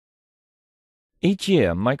Each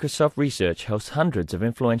year, Microsoft Research hosts hundreds of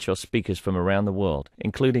influential speakers from around the world,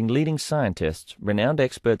 including leading scientists, renowned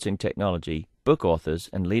experts in technology, book authors,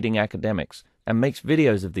 and leading academics, and makes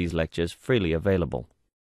videos of these lectures freely available.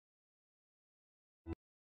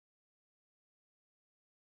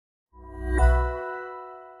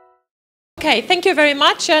 Okay, thank you very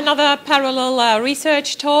much. Another parallel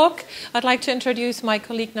research talk. I'd like to introduce my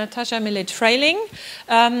colleague Natasha Milic-Freyling,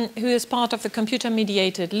 who is part of the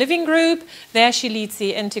Computer-Mediated Living Group. There she leads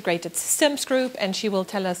the Integrated Systems Group, and she will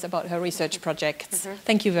tell us about her research projects.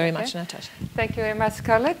 Thank you very much, Natasha. Thank you very much,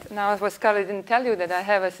 Scarlett. Now, what Scarlett didn't tell you, that I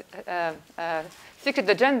have a secret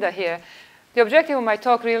agenda here. The objective of my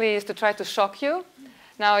talk really is to try to shock you.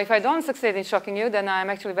 Now, if I don't succeed in shocking you, then I'm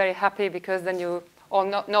actually very happy, because then you all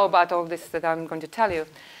know about all this that I'm going to tell you.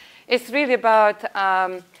 It's really about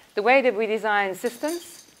the way that we design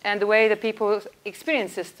systems and the way that people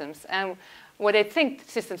experience systems and what they think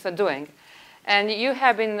systems are doing. And you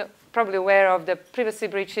have been probably aware of the privacy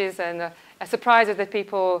breaches and surprises that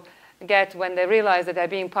people get when they realize that they're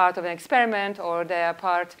being part of an experiment or they are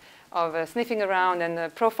part of sniffing around and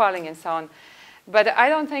profiling and so on. But I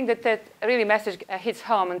don't think that that really message hits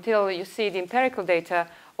home until you see the empirical data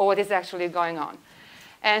or what is actually going on.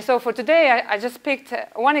 And so for today, I just picked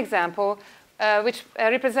one example, which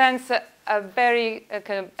represents a very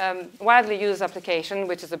widely used application,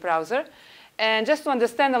 which is a browser. And just to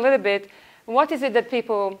understand a little bit, what is it that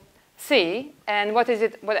people see, and what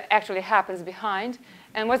actually happens behind,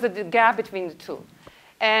 and what's the gap between the two.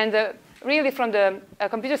 And really, from the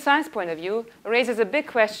computer science point of view, raises a big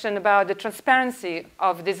question about the transparency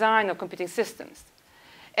of design of computing systems,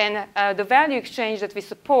 and the value exchange that we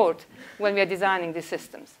support when we are designing these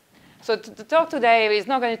systems. So the talk today is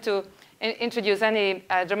not going to introduce any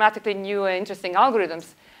dramatically new and interesting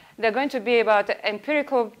algorithms. They're going to be about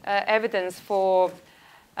empirical evidence for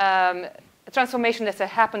transformation that has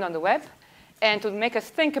happened on the web, and to make us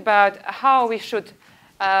think about how we should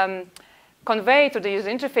convey to the user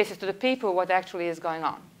interfaces, to the people, what actually is going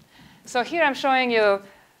on. So here I'm showing you,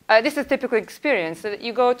 this is a typical experience.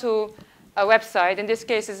 You go to a website, in this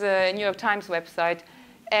case is a New York Times website,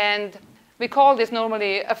 and we call this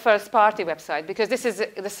normally a first-party website, because this is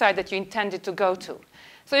the site that you intended to go to.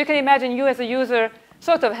 So you can imagine you as a user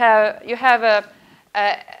sort of have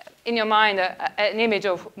in your mind an image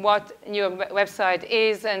of what your website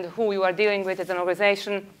is and who you are dealing with as an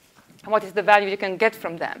organization, what is the value you can get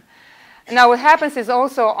from them. Now what happens is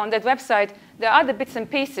also on that website, there are other bits and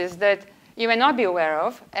pieces that you may not be aware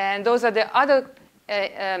of, and those are the other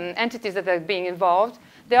entities that are being involved.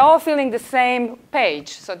 They're all filling the same page.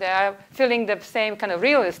 So they are filling the same kind of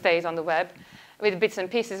real estate on the web with bits and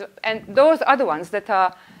pieces. And those are the ones that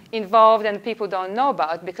are involved and people don't know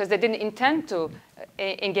about because they didn't intend to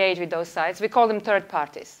engage with those sites. We call them third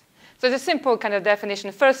parties. So it's a simple kind of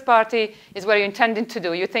definition. First party is what you're intending to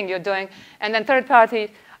do, you think you're doing. And then third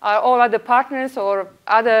party are all other partners or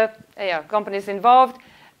other companies involved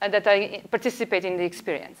that participate in the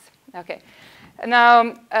experience. Okay.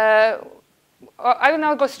 Now, I will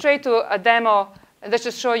now go straight to a demo that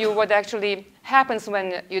just show you what actually happens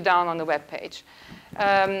when you download the web page.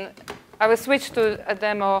 I will switch to a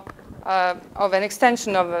demo of an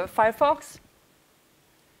extension of Firefox,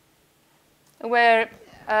 where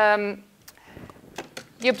the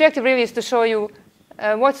objective really is to show you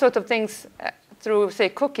what sort of things through, say,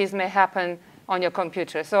 cookies may happen on your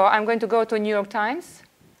computer. So I'm going to go to New York Times,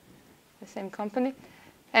 the same company.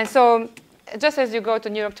 And so just as you go to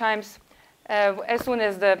New York Times, as soon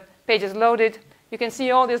as the page is loaded, you can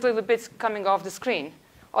see all these little bits coming off the screen,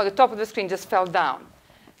 or the top of the screen just fell down.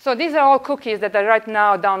 So these are all cookies that are right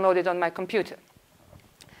now downloaded on my computer.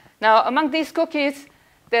 Now, among these cookies,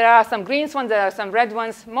 there are some green ones, there are some red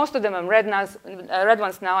ones. Most of them are red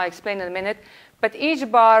ones now, I'll explain in a minute. But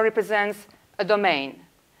each bar represents a domain.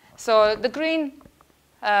 So the green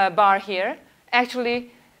bar here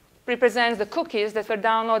actually represents the cookies that were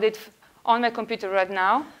downloaded on my computer right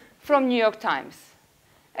now from New York Times.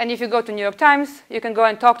 And if you go to New York Times, you can go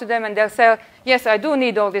and talk to them, and they'll say, yes, I do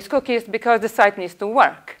need all these cookies because the site needs to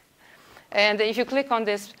work. And if you click on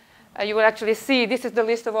this, you will actually see this is the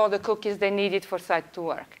list of all the cookies they needed for site to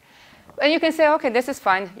work. And you can say, OK, this is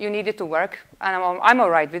fine. You need it to work. And I'm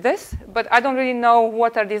all right with this. But I don't really know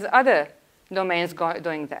what are these other domains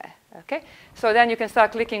doing there. OK? So then you can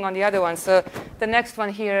start clicking on the other ones. So the next one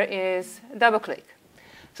here is DoubleClick.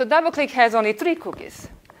 So DoubleClick has only 3 cookies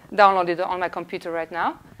downloaded on my computer right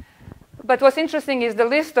now. But what's interesting is the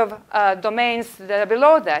list of domains that are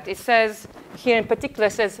below that. It says, here in particular,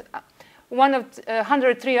 it says one of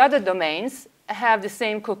 103 other domains have the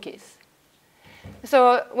same cookies.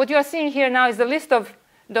 So what you are seeing here now is the list of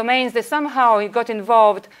domains that somehow got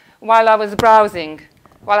involved while I was browsing,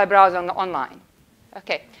 while I browsed online.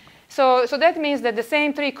 Okay, so that means that the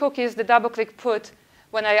same 3 cookies the DoubleClick put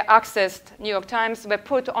when I accessed New York Times were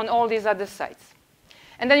put on all these other sites.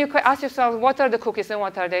 And then you could ask yourself, what are the cookies and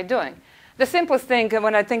what are they doing? The simplest thing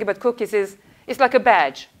when I think about cookies is it's like a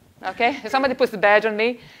badge. Okay, somebody puts a badge on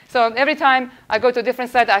me. So every time I go to a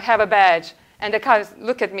different site, I have a badge. And they kind of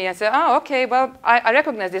look at me and say, oh, OK, well, I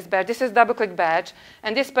recognize this badge. This is DoubleClick badge.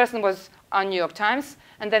 And this person was on New York Times.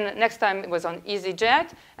 And then next time it was on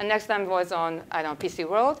EasyJet. And next time it was on, I don't know, PC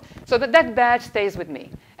World. So that badge stays with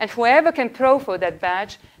me. And whoever can profile that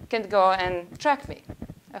badge can go and track me.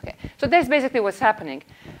 OK, so that's basically what's happening.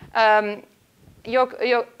 On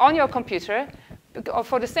your computer,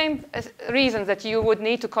 for the same reasons that you would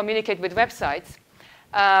need to communicate with websites,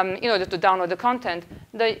 in order to download the content,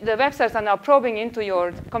 the websites are now probing into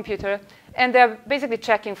your computer, and they're basically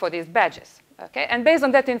checking for these badges. Okay? And based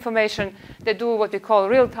on that information, they do what we call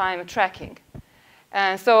real-time tracking.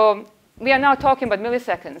 And so we are now talking about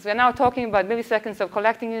milliseconds. We are now talking about milliseconds of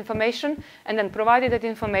collecting information and then providing that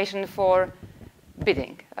information for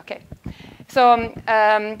bidding. Okay? So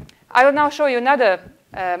I will now show you another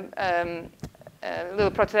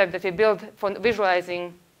little prototype that we built for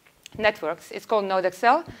visualizing networks. It's called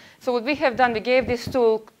NodeXL. So what we have done, we gave this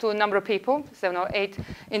tool to a number of people, 7 or 8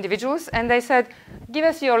 individuals, and they said, give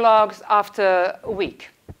us your logs after a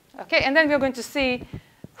week. Okay, and then we're going to see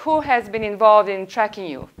who has been involved in tracking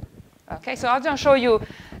you. Okay, so I'll just show you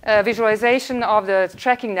a visualization of the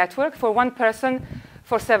tracking network for one person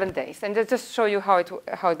for 7 days, and just show you how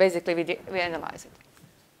basically we analyze it.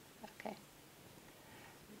 Okay.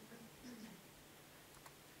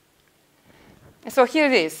 So here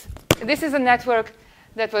it is. This is a network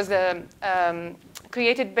that was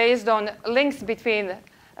created based on links between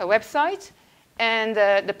a website and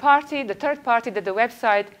the third party that the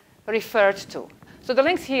website referred to. So the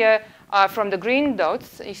links here are from the green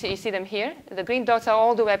dots. You see them here. The green dots are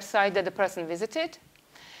all the websites that the person visited.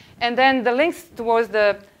 And then the links towards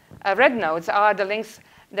the red nodes are the links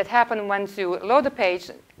that happen once you load the page.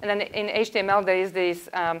 And then in HTML, there is this,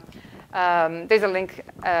 there's a link,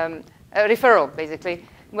 a referral, basically,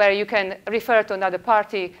 where you can refer to another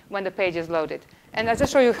party when the page is loaded. And I'll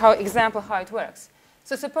just show you how it works.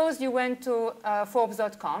 So suppose you went to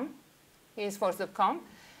Forbes.com. Here's Forbes.com.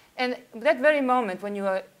 And that very moment when you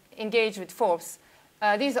are engaged with Forbes,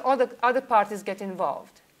 these other parties get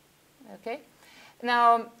involved. Okay?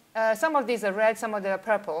 Now, some of these are red, some of them are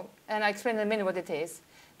purple. And I'll explain in a minute what it is.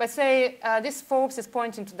 But say this Forbes is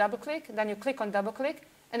pointing to DoubleClick. Then you click on DoubleClick.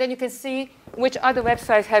 And then you can see which other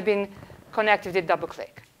websites have been connected with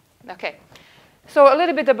DoubleClick. Okay. So a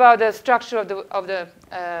little bit about the structure of the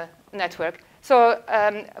network. So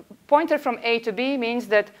pointer from A to B means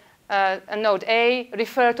that a node A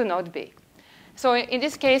refers to node B. So in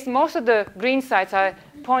this case, most of the green sites are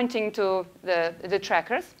pointing to the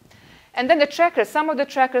trackers. And then the trackers, some of the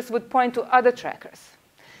trackers would point to other trackers.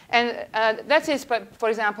 And that is, for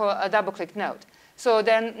example, a DoubleClick node. So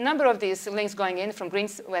there are a number of these links going in from green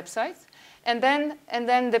websites. And then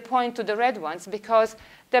they point to the red ones because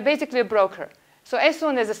they're basically a broker. So as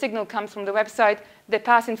soon as a signal comes from the website, they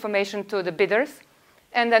pass information to the bidders.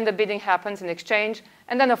 And then the bidding happens in exchange.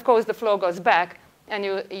 And then, of course, the flow goes back, and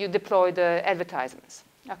you deploy the advertisements.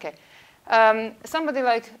 Okay. Somebody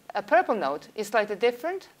like a purple node is slightly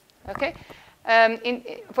different. Okay.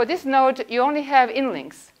 For this node, you only have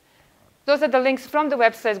in-links. Those are the links from the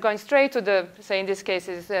websites going straight to the, say in this case,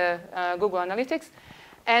 is Google Analytics.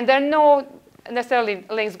 And there are no necessarily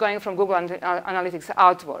links going from Google Analytics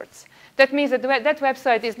outwards. That means that that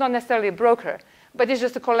website is not necessarily a broker, but it's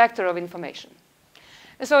just a collector of information.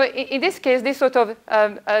 And so in this case, this sort of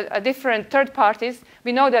different third parties,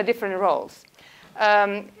 we know there are different roles.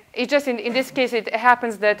 It just in this case, it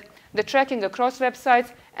happens that the tracking across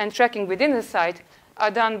websites and tracking within the site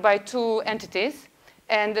are done by 2 entities,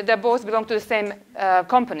 and they both belong to the same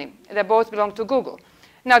company. They both belong to Google.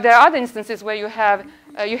 Now, there are other instances where you have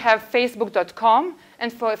Facebook.com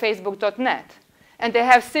and Facebook.net, and they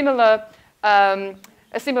have a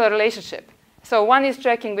similar relationship. So one is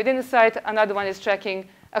tracking within the site, another one is tracking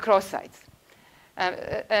across sites.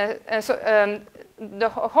 The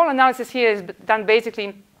whole analysis here is done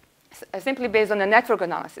basically simply based on a network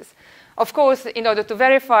analysis. Of course, in order to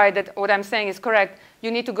verify that what I'm saying is correct,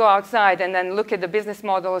 you need to go outside and then look at the business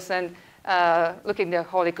models and look at the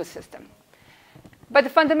whole ecosystem. But the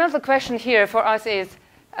fundamental question here for us is,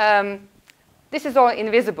 this is all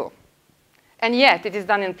invisible. And yet, it is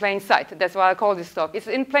done in plain sight. That's why I call this talk. It's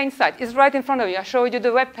in plain sight. It's right in front of you. I showed you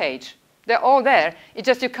the web page. They're all there. It's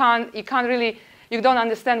just you can't you don't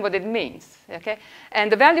understand what it means. Okay?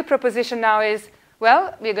 And the value proposition now is,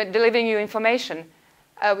 well, we're delivering you information.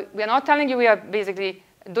 We are not telling you we are basically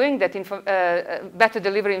doing that better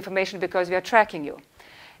delivery information because we are tracking you.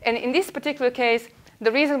 And in this particular case,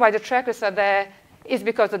 the reason why the trackers are there is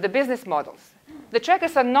because of the business models. The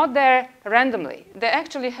trackers are not there randomly. They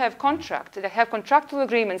actually have contracts. They have contractual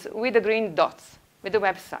agreements with the green dots, with the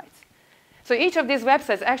websites. So each of these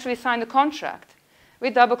websites actually signed a contract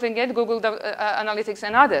with DoubleClick, Google Analytics,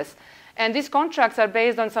 and others. And these contracts are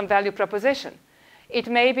based on some value proposition. It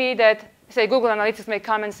may be that, say, Google Analytics may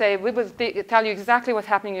come and say, we will tell you exactly what's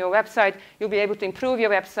happening on your website. You'll be able to improve your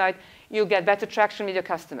website. You'll get better traction with your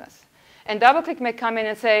customers. And DoubleClick may come in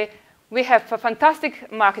and say, we have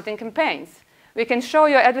fantastic marketing campaigns. We can show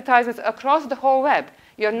your advertisements across the whole web.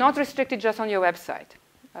 You're not restricted just on your website.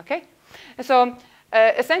 Okay? And so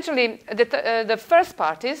essentially, the first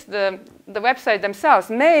parties, the website themselves,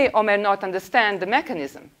 may or may not understand the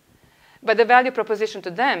mechanism. But the value proposition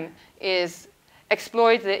to them is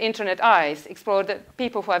exploit the internet eyes, exploit the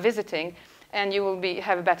people who are visiting, and you will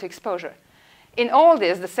have a better exposure. In all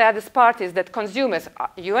this, the saddest part is that consumers,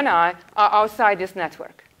 you and I, are outside this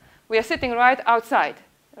network. We are sitting right outside,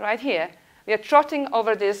 right here. We are trotting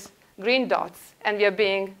over these green dots, and we are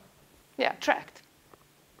being tracked.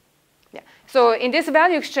 Yeah. So in this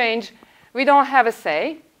value exchange, we don't have a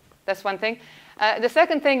say. That's one thing. The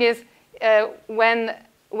second thing is when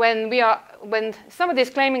somebody is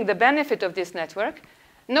claiming the benefit of this network,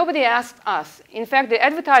 nobody asks us. In fact, the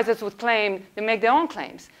advertisers would claim, they make their own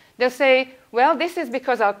claims. They'll say, well, this is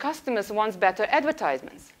because our customers want better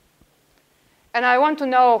advertisements. And I want to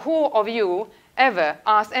know who of you ever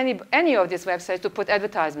asked any of these websites to put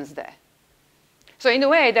advertisements there. So in a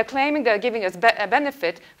way, they're claiming they're giving us a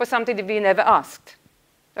benefit for something that we never asked.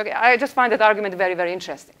 Okay, I just find that argument very, very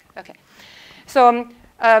interesting. Okay. So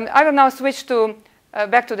I will now switch to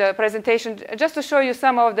back to the presentation, just to show you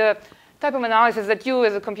some of the type of analysis that you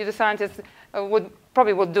as a computer scientist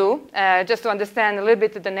probably would do, just to understand a little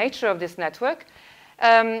bit the nature of this network.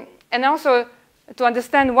 And also to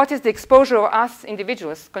understand what is the exposure of us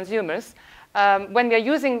individuals, consumers, when we are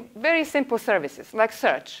using very simple services like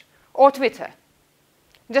search or Twitter,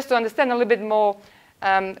 just to understand a little bit more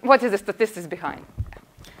what is the statistics behind.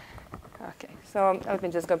 Okay, so let me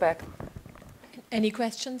just go back. Any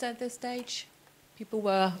questions at this stage? People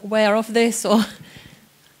were aware of this or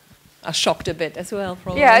are shocked a bit as well,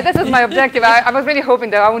 probably. Yeah, that was my objective. I was really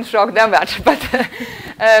hoping that I wouldn't shock them much. But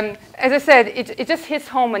as I said, it just hits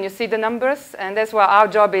home when you see the numbers. And that's why our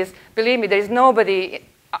job is, believe me, there is nobody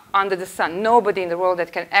under the sun, nobody in the world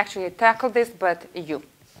that can actually tackle this but you.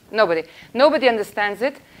 Nobody. Nobody understands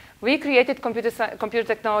it. We created computer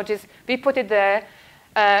technologies. We put it there.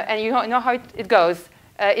 And you know how it goes.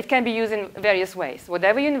 It can be used in various ways.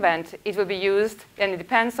 Whatever you invent, it will be used, and it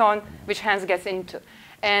depends on which hands it gets into.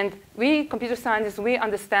 And we, computer scientists, we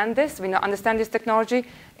understand this. We understand this technology.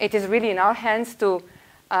 It is really in our hands to,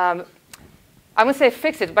 I wouldn't say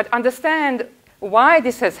fix it, but understand why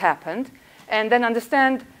this has happened, and then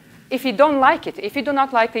understand if you don't like it, if you do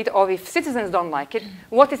not like it, or if citizens don't like it,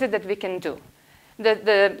 what is it that we can do?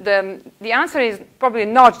 The answer is probably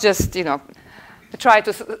not just, try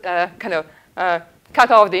to kind of cut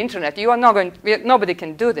off the internet. You are not going. Nobody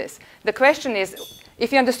can do this. The question is,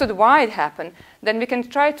 if you understood why it happened, then we can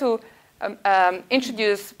try to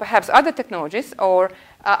introduce perhaps other technologies or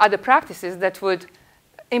other practices that would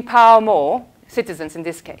empower more citizens in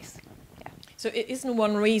this case. Yeah. So it isn't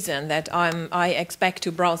one reason that I expect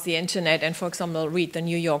to browse the internet and, for example, read the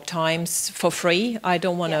New York Times for free. I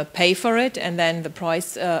don't want to pay for it, and then the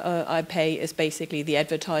price I pay is basically the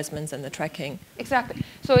advertisements and the tracking. Exactly.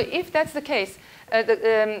 So if that's the case,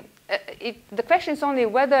 the question is only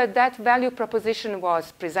whether that value proposition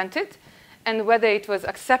was presented and whether it was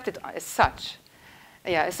accepted as such.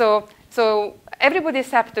 Yeah, so everybody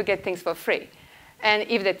is happy to get things for free. And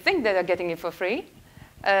if they think that they're getting it for free,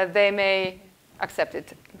 they may accept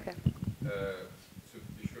it. Okay. To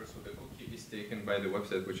be sure, so the cookie is taken by the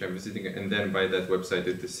website which I'm visiting, and then by that website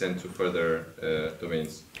it is sent to further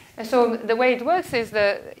domains. And so the way it works is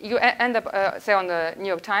that you end up, say, on the New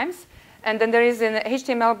York Times, and then there is an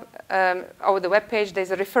HTML over the web page,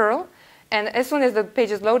 there's a referral. And as soon as the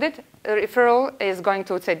page is loaded, the referral is going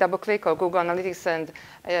to, say, DoubleClick or Google Analytics and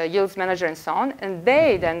Yields Manager and so on. And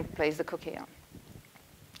they then place the cookie on.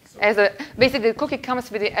 So basically, the cookie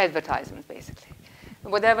comes with the advertisement, basically.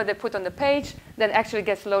 Whatever they put on the page then actually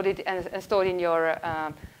gets loaded and stored in your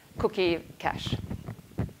cookie cache.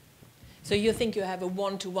 So you think you have a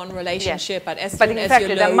one-to-one relationship, but as soon soon as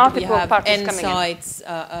you load, we have insights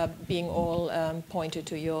being all pointed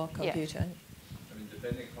to your computer. Yeah. I mean,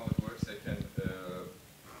 depending how it works, I can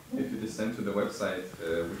sent to the website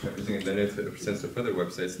which I'm visiting, and then it sends to further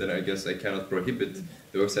websites, then I guess I cannot prohibit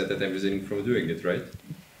the website that I'm visiting from doing it, right?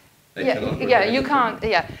 You can't.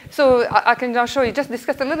 Yeah. So I can now show you. Just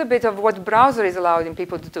discuss a little bit of what browser is allowing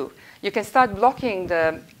people to do. You can start blocking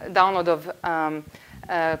the download of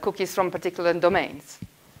cookies from particular domains.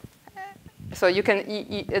 So you can.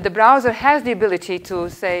 The browser has the ability to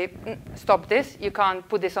say, "Stop this! You can't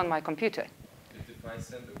put this on my computer." If I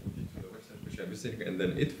send a cookie to the website which I'm visiting and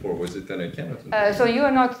then it forwards it, then I cannot. So you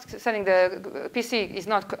are not sending the PC is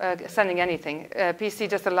not sending anything. PC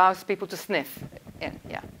just allows people to sniff.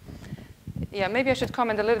 Yeah. Yeah, maybe I should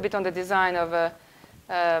comment a little bit on the design of.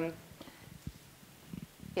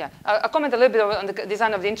 I'll comment a little bit on the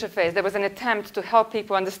design of the interface. There was an attempt to help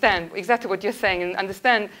people understand exactly what you're saying and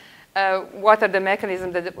understand what are the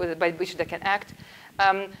mechanisms by which they can act.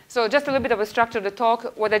 So just a little bit of a structure of the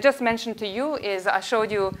talk. What I just mentioned to you is I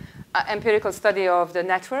showed you an empirical study of the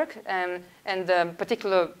network and the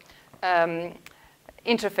particular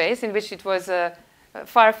interface in which it was a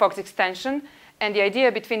Firefox extension. And the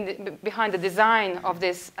idea behind the design of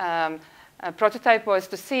this prototype was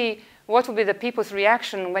to see what would be the people's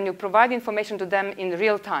reaction when you provide information to them in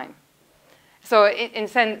real time. So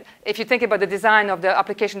if you think about the design of the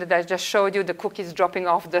application that I just showed you, the cookies dropping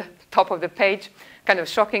off the top of the page, kind of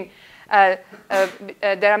shocking. There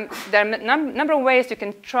are a number of ways you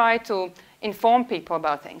can try to inform people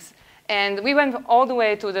about things. And we went all the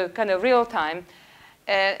way to the kind of real time.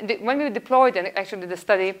 When we deployed actually the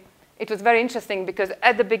study, it was very interesting because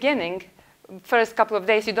at the beginning, first couple of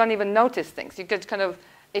days, you don't even notice things. You get kind of,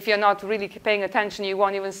 if you're not really paying attention, you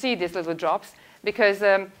won't even see these little drops because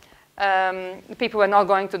people were not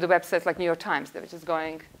going to the websites like New York Times. They were just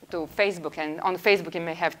going to Facebook, and on Facebook you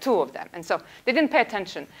may have 2 of them. And so they didn't pay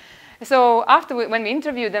attention. So after when we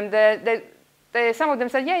interviewed them, some of them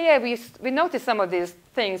said, yeah, we noticed some of these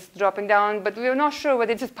things dropping down, but we were not sure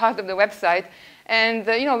whether it's just part of the website. And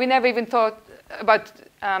we never even thought about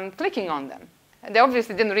clicking on them. They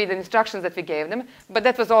obviously didn't read the instructions that we gave them, but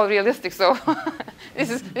that was all realistic, so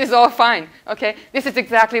this is all fine, okay? This is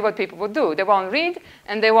exactly what people would do. They won't read,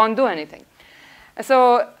 and they won't do anything.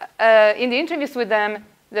 So in the interviews with them,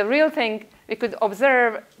 the real thing, we could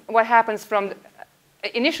observe what happens from the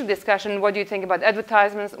initial discussion, what do you think about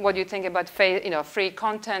advertisements, what do you think about free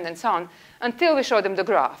content, and so on, until we showed them the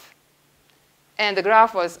graph. And the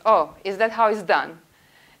graph was, oh, is that how it's done?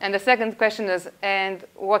 And the second question is, and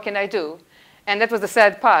what can I do? And that was the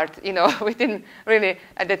sad part. We didn't really,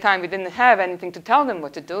 at the time, we didn't have anything to tell them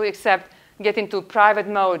what to do except get into private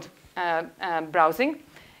mode browsing.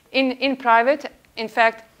 In private, in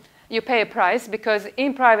fact, you pay a price because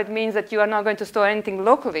in private means that you are not going to store anything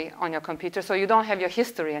locally on your computer, so you don't have your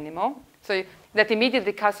history anymore. So that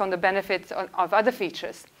immediately cuts on the benefits of other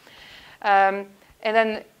features. And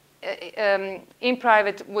then in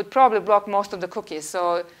private would probably block most of the cookies.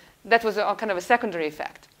 So that was a kind of a secondary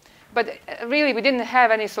effect. But really, we didn't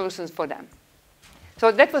have any solutions for them. So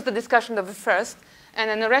that was the discussion of the first. And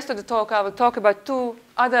in the rest of the talk, I will talk about 2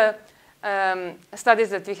 other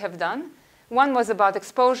studies that we have done. One was about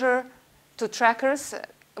exposure to trackers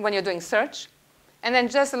when you're doing search. And then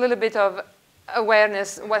just a little bit of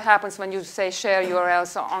awareness, what happens when you say share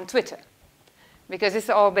URLs on Twitter. Because it's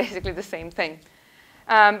all basically the same thing.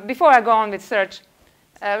 Before I go on with search,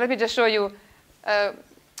 let me just show you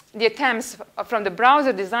the attempts from the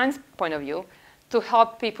browser design point of view to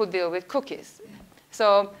help people deal with cookies.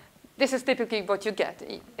 So this is typically what you get.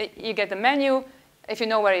 You get a menu. If you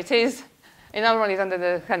know where it is, normally it's under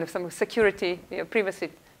the kind of some security,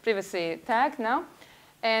 privacy tag now.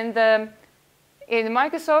 And in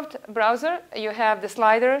Microsoft browser, you have the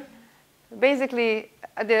slider. Basically,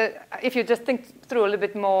 if you just think through a little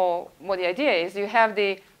bit more what the idea is, you have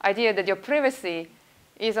the idea that your privacy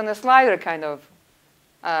is on a slider kind of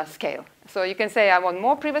scale. So you can say, I want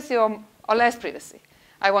more privacy or less privacy.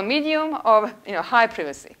 I want medium or high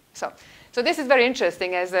privacy. So this is very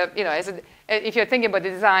interesting if you're thinking about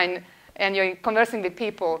the design and you're conversing with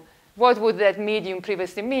people, what would that medium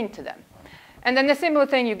privacy mean to them? And then the similar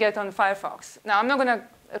thing you get on Firefox. Now, I'm not going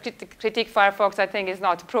to critique Firefox. I think it's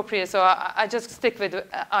not appropriate, so I just stick with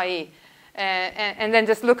IE. And then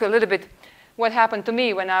just look a little bit what happened to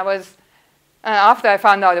me when I was, after I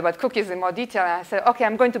found out about cookies in more detail, I said, OK,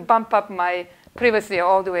 I'm going to bump up my privacy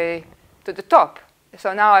all the way to the top.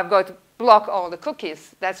 So now I've got to block all the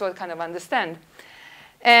cookies. That's what I kind of understand.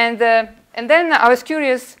 And then I was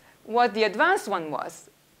curious what the advanced one was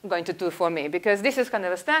going to do for me, because this is kind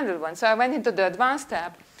of a standard one. So I went into the advanced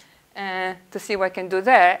tab to see what I can do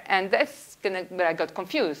there. And that's where I got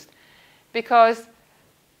confused, because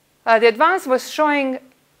the advanced was showing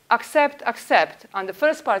accept, accept on the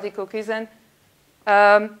first-party cookies and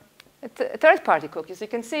third-party cookies. You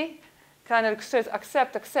can see, kind of says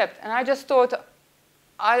accept, accept, and I just thought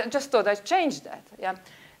I'd change that. Yeah.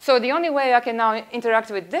 So the only way I can now interact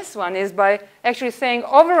with this one is by actually saying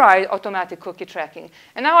override automatic cookie tracking.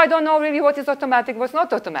 And now I don't know really what is automatic, what's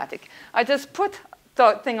not automatic. I just put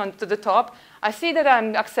the thing onto the top. I see that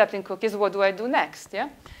I'm accepting cookies. What do I do next? Yeah.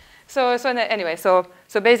 So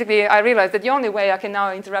basically, I realized that the only way I can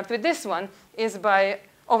now interact with this one is by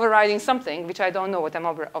overriding something, which I don't know what I'm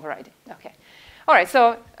overriding. Okay. All right.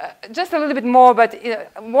 So just a little bit more, but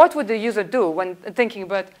what would the user do when thinking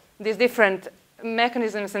about these different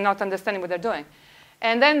mechanisms and not understanding what they're doing?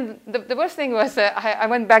 And then the worst thing was I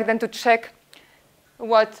went back then to check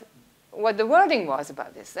what the wording was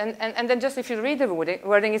about this. And then just if you read the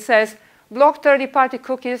wording, it says, block third-party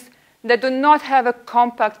cookies that do not have a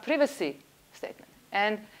compact privacy statement.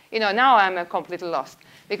 And now I'm completely lost,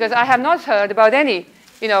 because I have not heard about any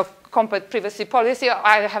compact privacy policy.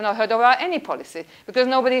 I have not heard about any policy, because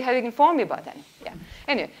nobody had informed me about any. Yeah.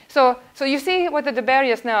 Anyway, so you see what are the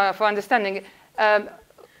barriers now for understanding.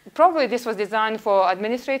 Probably this was designed for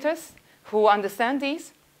administrators who understand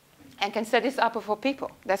these and can set this up for people.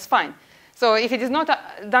 That's fine. So if it is not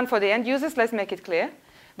done for the end users, let's make it clear.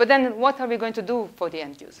 But then what are we going to do for the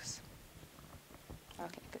end users?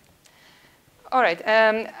 Okay, good. All right.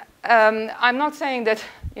 I'm not saying that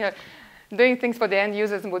doing things for the end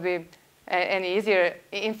users would be any easier.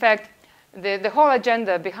 In fact, the whole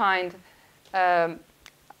agenda behind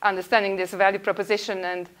understanding this value proposition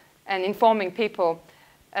and informing people,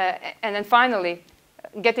 and then finally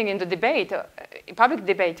getting into debate, public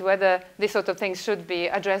debate, whether this sort of things should be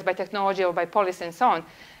addressed by technology or by policy and so on,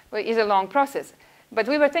 is a long process. But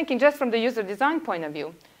we were thinking just from the user design point of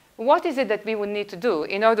view, what is it that we would need to do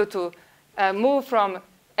in order to move from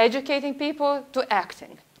educating people to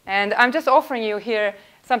acting? And I'm just offering you here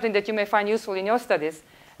something that you may find useful in your studies.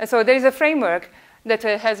 And so there is a framework that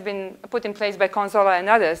has been put in place by Consola and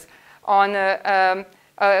others on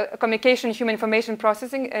communication, human information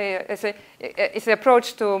processing. It's an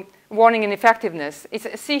approach to warning and effectiveness. It's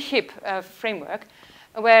a CHIP framework,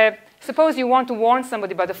 where suppose you want to warn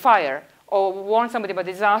somebody about a fire or warn somebody about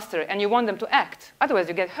disaster, and you want them to act. Otherwise,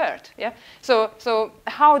 you get hurt. Yeah. So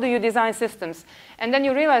how do you design systems? And then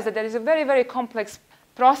you realize that there is a very, very complex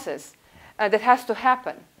process that has to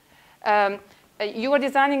happen. You are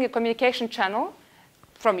designing a communication channel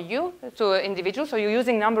from you to individuals, so you're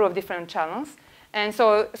using a number of different channels. And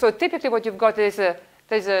so typically what you've got is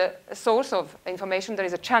there's a source of information, there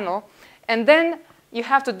is a channel, and then you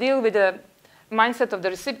have to deal with the mindset of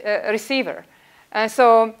the receiver. And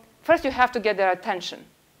so first you have to get their attention.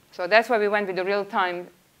 So that's why we went with the real-time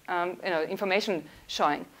information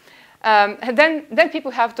showing. And then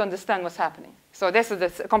people have to understand what's happening. So this is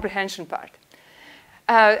the comprehension part.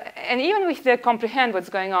 And even if they comprehend what's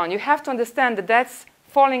going on, you have to understand that that's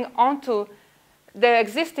falling onto their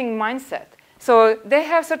existing mindset. So they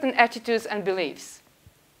have certain attitudes and beliefs.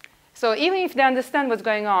 So even if they understand what's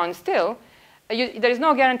going on, still, there is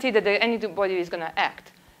no guarantee that anybody is going to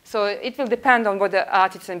act. So it will depend on what their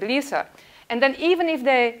attitudes and beliefs are. And then even if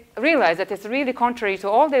they realize that it's really contrary to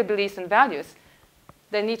all their beliefs and values,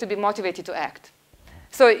 they need to be motivated to act.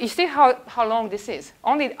 So you see how long this is.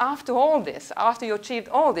 Only after all this, after you achieved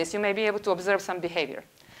all this, you may be able to observe some behavior.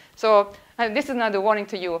 So this is another warning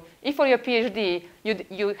to you. If for your PhD,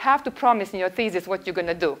 you have to promise in your thesis what you're going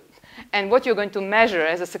to do and what you're going to measure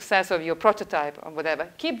as a success of your prototype or whatever.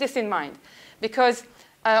 Keep this in mind. Because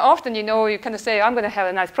often, you kind of say, I'm going to have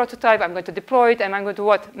a nice prototype, I'm going to deploy it, and I'm going to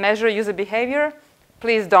what? Measure user behavior?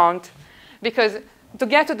 Please don't. Because to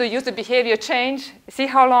get to the user behavior change, see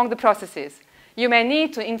how long the process is. You may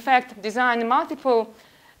need to, in fact, design multiple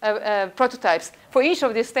prototypes for each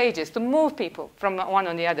of these stages to move people from one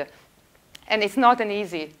on the other. And it's not an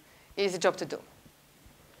easy job to do.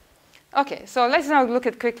 OK, so let's now look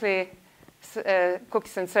at quickly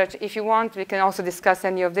cookies and search. If you want, we can also discuss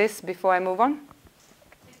any of this before I move on.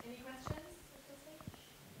 Any questions?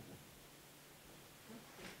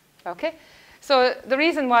 OK, so the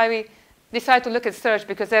reason why we decided to look at search,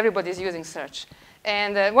 because everybody is using search.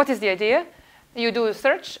 And what is the idea? You do a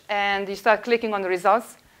search, and you start clicking on the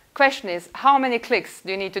results. Question is, how many clicks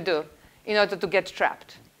do you need to do in order to get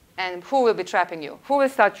trapped? And who will be trapping you? Who will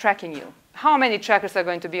start tracking you? How many trackers are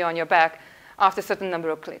going to be on your back after a certain number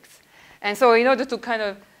of clicks? And so in order to kind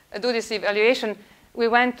of do this evaluation, we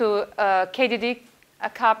went to KDD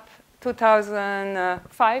Cup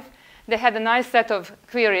 2005. They had a nice set of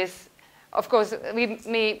queries. Of course, we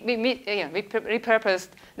repurposed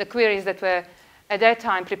the queries that were at that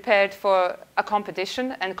time prepared for a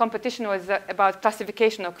competition, and competition was about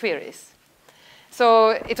classification of queries. So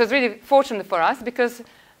it was really fortunate for us because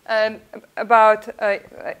about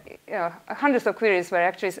hundreds of queries were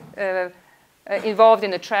actually involved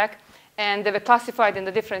in the track, and they were classified in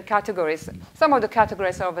the different categories. Some of the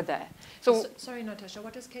categories are over there. So, sorry, Natasha,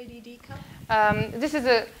 what does KDD cover? This is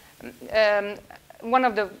one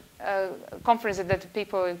of the conferences that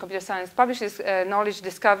people in computer science publishes, Knowledge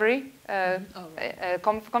Discovery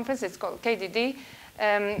conference. It's called KDD.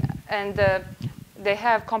 And they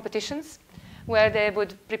have competitions where they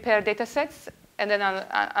would prepare data sets and then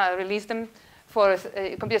release them for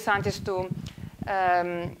computer scientists to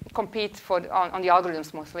compete on the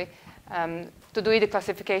algorithms mostly, to do either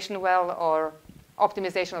classification well or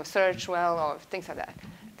optimization of search well or things like that,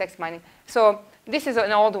 text mining. So this is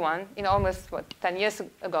an old one, almost 10 years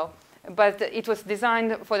ago, but it was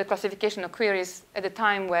designed for the classification of queries at a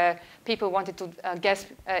time where people wanted to guess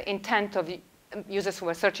intent of users who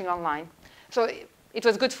were searching online. So it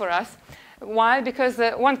was good for us. Why? Because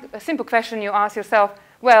one simple question you ask yourself,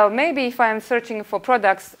 well, maybe if I'm searching for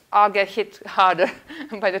products, I'll get hit harder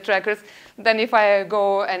by the trackers than if I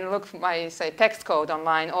go and look for my, say, text code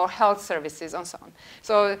online or health services and so on.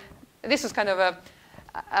 So this was kind of a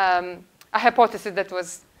hypothesis that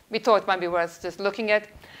we thought might be worth just looking at.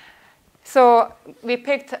 So we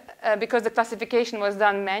picked, because the classification was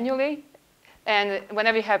done manually, and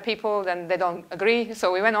whenever you have people, then they don't agree.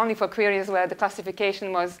 So we went only for queries where the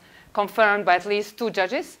classification was confirmed by at least 2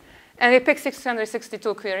 judges. And we picked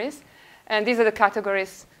 662 queries. And these are the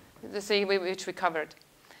categories which we covered.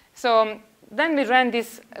 So then we ran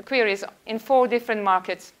these queries in 4 different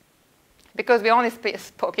markets. Because we only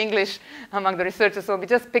spoke English among the researchers, so we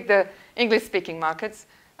just picked the English-speaking markets.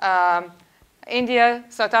 India,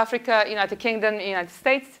 South Africa, United Kingdom, United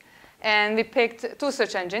States. And we picked 2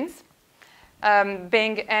 search engines,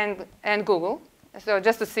 Bing and Google, so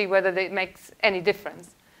just to see whether it makes any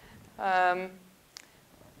difference.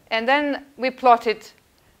 And then we plotted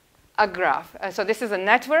a graph. So this is a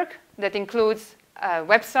network that includes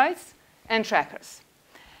websites and trackers.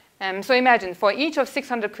 So imagine, for each of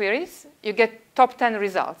 600 queries, you get top 10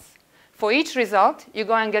 results. For each result, you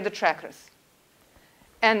go and get the trackers.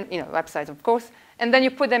 And websites, of course. And then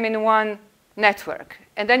you put them in one network.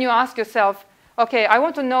 And then you ask yourself, OK, I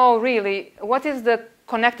want to know really what is the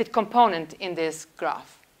connected component in this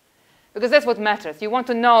graph. Because that's what matters. You want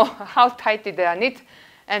to know how tightly they are knit.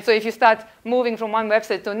 And so if you start moving from one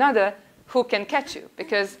website to another, who can catch you?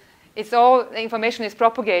 Because it's all the information is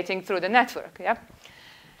propagating through the network. Yeah?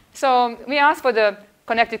 So we asked for the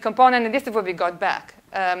connected component, and this is what we got back.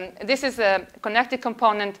 This is a connected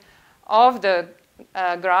component of the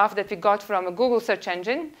graph that we got from a Google search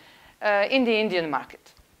engine in the Indian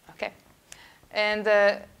market. Okay? And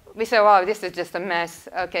we said, wow, this is just a mess.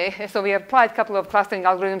 Okay? So we applied a couple of clustering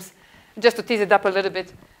algorithms just to tease it up a little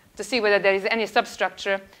bit to see whether there is any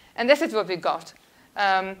substructure. And this is what we got.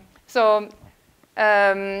 You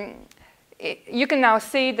can now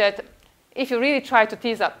see that if you really try to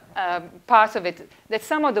tease up parts of it, that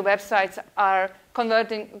some of the websites are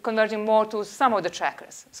converging more to some of the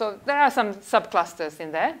trackers. So there are some subclusters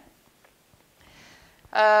in there.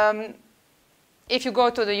 If you go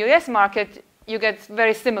to the US market, you get a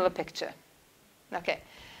very similar picture. Okay.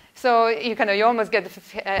 So you almost get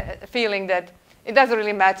the feeling that it doesn't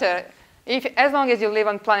really matter. As long as you live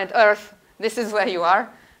on planet Earth, this is where you are.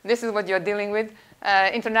 This is what you're dealing with.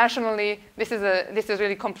 Internationally, this is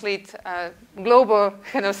really complete global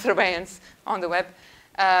surveillance on the web.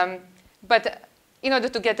 But in order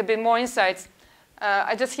to get a bit more insights,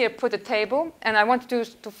 I just here put a table, and I want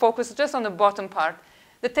to focus just on the bottom part.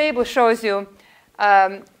 The table shows you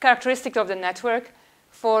characteristics of the network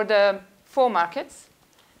for the 4 markets,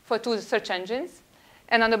 for 2 search engines.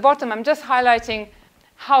 And on the bottom, I'm just highlighting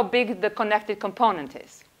how big the connected component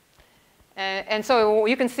is. And so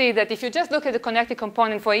you can see that if you just look at the connected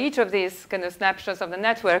component for each of these snapshots of the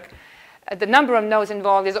network, the number of nodes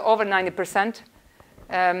involved is over 90%,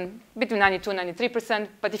 between 92 and 93%.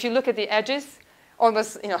 But if you look at the edges,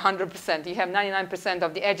 almost 100%. You have 99%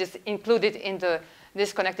 of the edges included in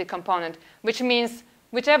this connected component, which means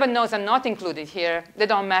whichever nodes are not included here, they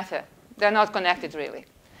don't matter. They're not connected, really.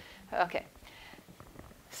 OK.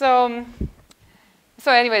 So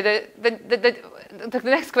anyway, the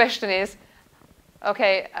next question is,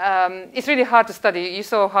 OK, it's really hard to study. You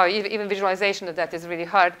saw how even visualization of that is really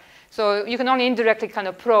hard. So you can only indirectly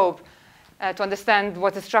probe to understand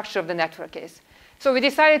what the structure of the network is. So we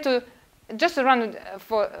decided to just to run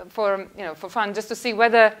for fun, just to see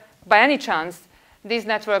whether, by any chance, these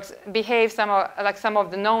networks behave somehow like some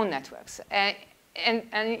of the known networks. And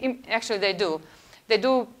actually, they do. they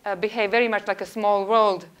do behave very much like a small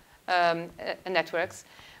world networks,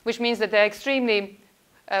 which means that they're extremely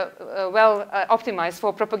well optimized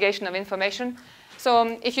for propagation of information.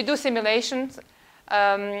 So if you do simulations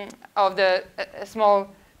of the small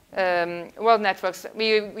world networks,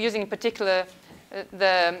 we're using in particular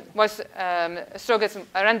the Strogatz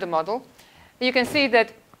random model, you can see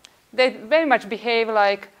that they very much behave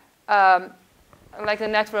like the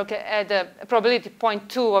network at the probability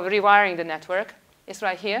 0.2 of rewiring the network. It's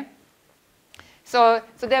right here. So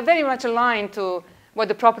they're very much aligned to what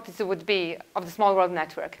the properties would be of the small world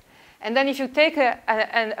network. And then if you take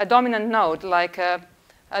a dominant node, like a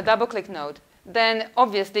double-click node, then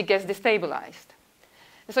obviously it gets destabilized.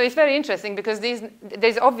 So it's very interesting because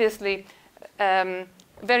there's obviously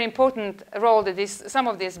very important role that some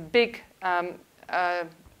of these big,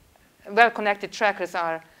 well-connected trackers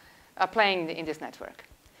are playing in this network.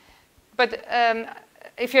 But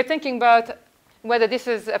if you're thinking about whether this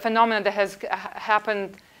is a phenomenon that has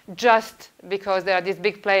happened just because there are these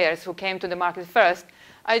big players who came to the market first,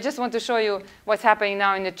 I just want to show you what's happening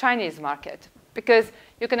now in the Chinese market. Because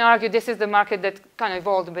you can argue this is the market that kind of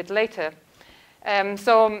evolved a bit later.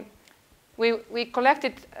 So we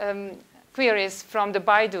collected queries from the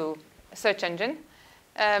Baidu search engine.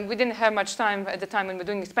 We didn't have much time at the time when we were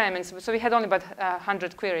doing experiments, so we had only about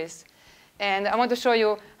 100 queries. And I want to show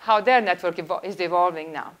you how their network is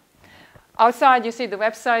evolving now. Outside, you see the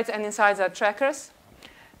websites, and inside are trackers.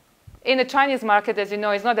 In the Chinese market, as you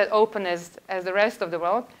know, it's not that open as the rest of the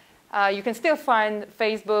world. You can still find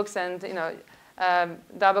Facebooks and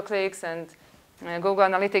DoubleClicks and Google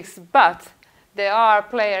Analytics, but there are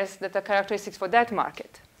players that are characteristics for that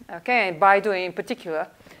market. Okay, Baidu in particular,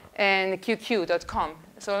 and QQ.com.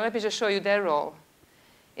 So let me just show you their role.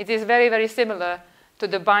 It is very, very similar to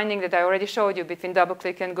the binding that I already showed you between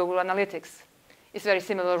DoubleClick and Google Analytics. It's a very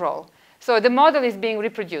similar role. So the model is being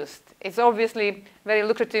reproduced. It's obviously a very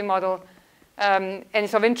lucrative model, and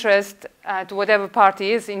it's of interest to whatever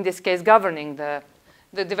party is, in this case, governing the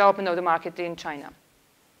development of the market in China.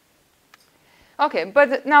 OK,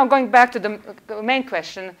 but now going back to the main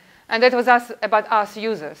question, and that was about us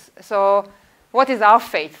users. So what is our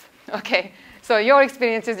fate? OK, so your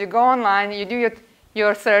experience is you go online, you do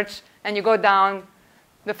your search, and you go down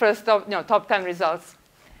the first top 10 results.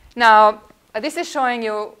 Now, this is showing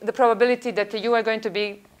you the probability that you are going to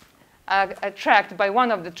be tracked by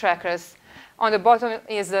one of the trackers. On the bottom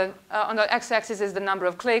is on the x-axis is the number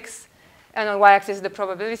of clicks, and on y-axis is the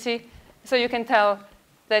probability. So you can tell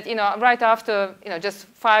that right after just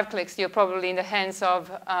 5 clicks, you're probably in the hands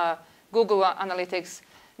of Google Analytics.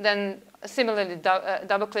 Then similarly,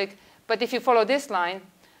 DoubleClick. But if you follow this line,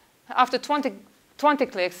 after 20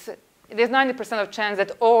 clicks, there's 90% of chance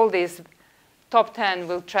that all these top 10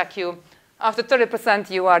 will track you. After 30%,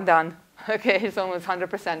 you are done. Okay, it's almost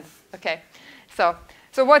 100%. Okay, so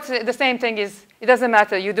what's the same thing is it doesn't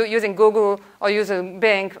matter you do using Google or using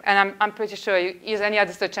Bing, and I'm pretty sure you use any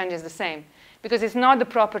other search engine is the same, because it's not the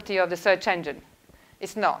property of the search engine.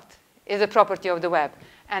 It's not. It's a property of the web,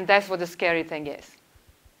 and that's what the scary thing is.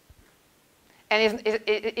 And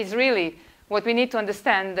it's really what we need to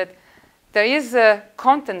understand, that there is a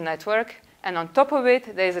content network, and on top of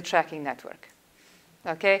it, there is a tracking network.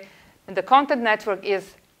 Okay. And the content network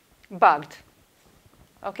is bugged.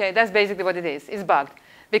 Okay, that's basically what it is. It's bugged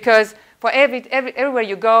because for everywhere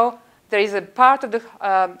you go, there is a part of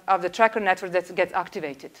the tracker network that gets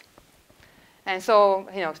activated. And so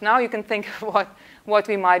now you can think what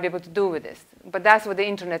we might be able to do with this. But that's what the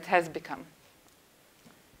internet has become.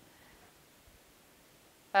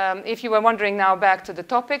 If you were wondering now back to the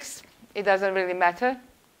topics, it doesn't really matter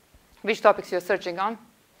which topics you're searching on.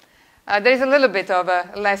 There is a little bit of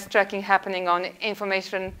less tracking happening on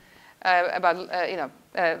information about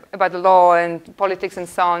the law and politics and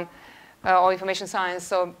so on, or information science.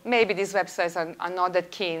 So maybe these websites are not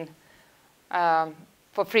that keen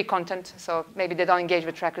for free content. So maybe they don't engage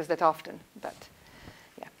with trackers that often. But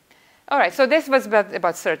yeah. All right. So this was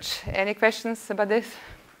about search. Any questions about this?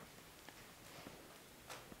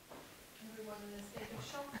 Everyone in a state of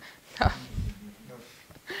shock?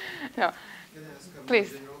 No. Can I ask a Please.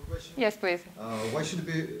 general question? Yes, please. Why should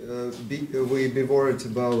we be worried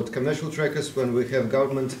about commercial trackers when we have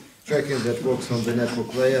government tracking that works on the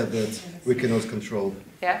network layer that we cannot control?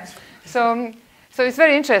 Yeah. So it's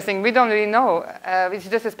very interesting. We don't really know. It's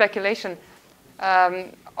just a speculation.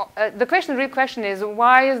 The real question is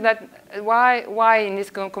why is that? Why in this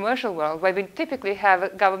commercial world, where we typically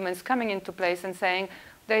have governments coming into place and saying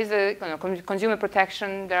there is a consumer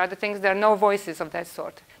protection, there are other things, there are no voices of that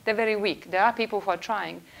sort. They're very weak. There are people who are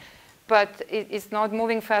trying, but it's not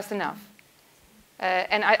moving fast enough.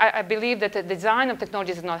 And I believe that the design of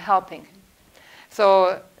technology is not helping.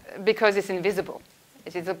 So, because it's invisible.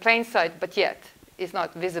 It is in plain sight, but yet it's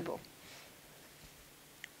not visible.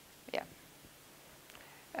 Yeah.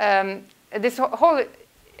 This whole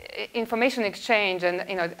information exchange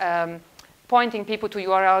and pointing people to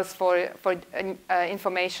URLs for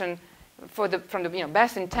information from the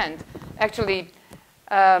best intent actually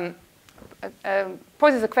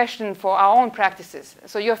poses a question for our own practices.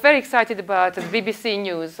 So you're very excited about the BBC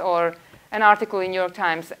News or an article in New York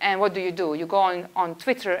Times, and what do? You go on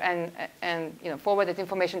Twitter and forward that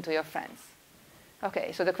information to your friends.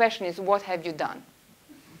 Okay, so the question is, what have you done?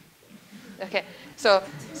 Okay, so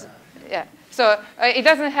yeah, so it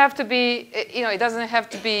doesn't have to be, it doesn't have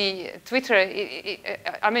to be Twitter.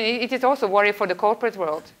 I mean, it is also a worry for the corporate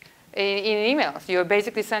world. In emails, you're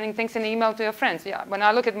basically sending things in email to your friends. Yeah, when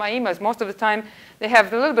I look at my emails, most of the time they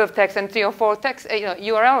have a little bit of text and 3 or 4 text,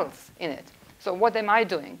 URLs in it. So what am I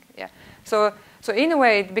doing? Yeah. So in a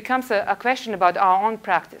way, it becomes a question about our own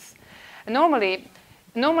practice. And normally,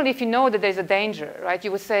 if you know that there's a danger, right,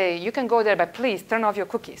 you would say, you can go there, but please turn off your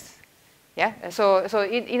cookies. Yeah. So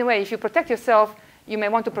in a way, if you protect yourself, you may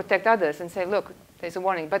want to protect others and say, look, there's a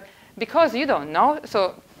warning. But because you don't know,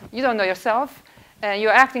 so you don't know yourself,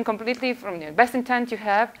 you're acting completely from the best intent you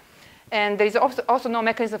have, and there is also no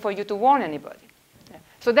mechanism for you to warn anybody. Yeah.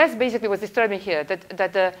 So that's basically what's disturbing here,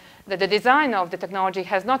 that the design of the technology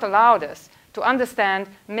has not allowed us to understand,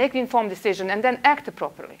 make an informed decision, and then act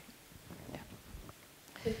properly.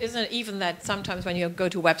 Yeah. Isn't it even that sometimes when you go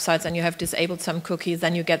to websites and you have disabled some cookies,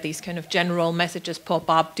 then you get these kind of general messages pop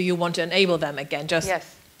up, do you want to enable them again? Just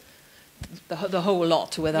yes. The whole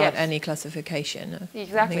lot without any classification.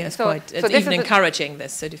 Exactly. I think it's it's even encouraging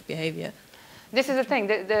this sort of behavior. This is the thing.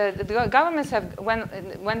 The governments have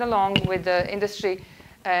went along with the industry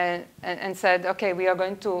and said, okay, we are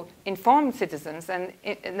going to inform citizens, and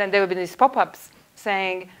then there will be these pop-ups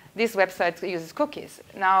saying this website uses cookies.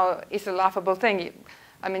 Now it's a laughable thing.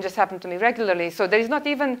 I mean, just happened to me regularly. So there is not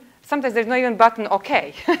even, sometimes there's not even button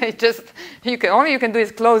OK. It just, all you can do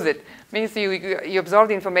is close it. Means you absorb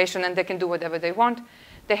the information and they can do whatever they want.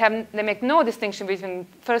 They make no distinction between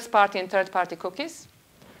first-party and third-party cookies.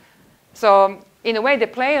 So in a way, they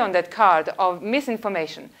play on that card of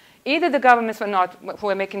misinformation. Either the governments who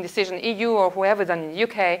are making decisions, EU or whoever done in the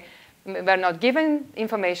UK, were not given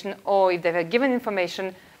information, or if they were given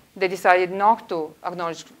information, they decided not to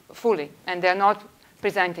acknowledge fully, and they're not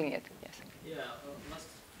presenting it. Yes. Yeah, last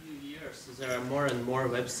few years there are more and more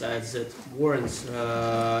websites that warns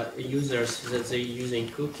users that they're using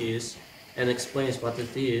cookies and explains what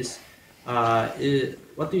it is.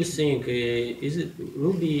 What do you think?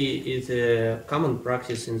 Will it a common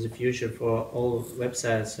practice in the future for all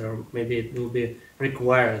websites, or maybe it will be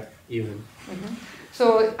required even? Mm-hmm.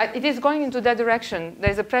 So it is going into that direction.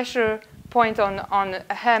 There's a pressure point on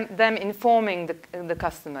them informing the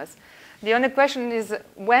customers. The only question is,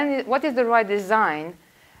 what is the right design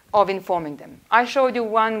of informing them? I showed you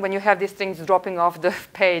one when you have these things dropping off the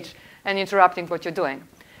page and interrupting what you're doing.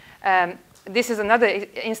 This is another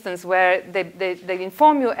instance where they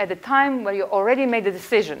inform you at the time where you already made the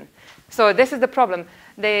decision. So this is the problem.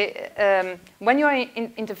 When you are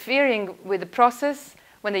interfering with the process,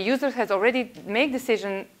 when the user has already made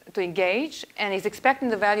decision to engage and is expecting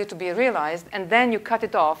the value to be realized, and then you cut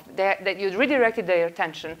it off, that you redirected their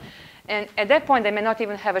attention, and at that point they may not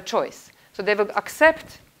even have a choice. So they will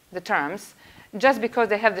accept the terms just because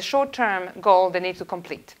they have the short-term goal they need to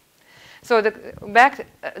complete. So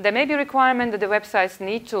there may be a requirement that the websites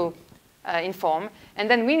need to inform, and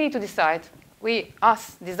then we need to decide,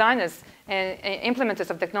 us designers and implementers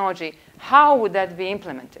of technology, how would that be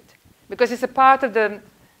implemented? Because it's a part of the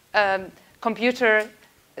computer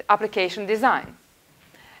application design.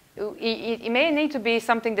 It may need to be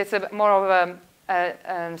something that's more of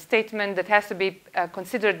a statement that has to be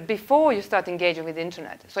considered before you start engaging with the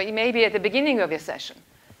internet. So it may be at the beginning of your session.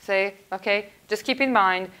 Say, okay, just keep in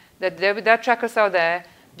mind that there are trackers out there.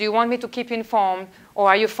 Do you want me to keep you informed, or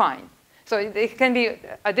are you fine? So it can be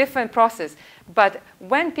a different process. But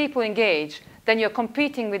when people engage, then you're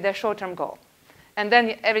competing with their short-term goal. And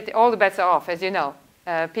then all the bets are off, as you know.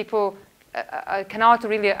 People cannot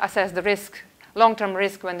really assess the risk, long-term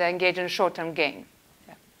risk, when they engage in a short-term gain.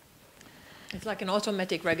 Yeah. It's like an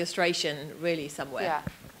automatic registration, really, somewhere. Yeah.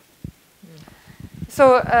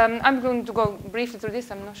 So I'm going to go briefly through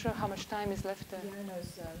this. I'm not sure how much time is left. Yeah, no,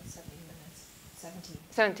 it's 17 minutes. 17.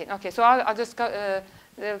 17. Okay, so I'll just go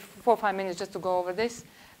 4 or 5 minutes just to go over this.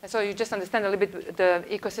 So you just understand a little bit the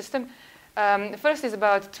ecosystem. First is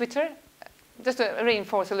about Twitter. Just to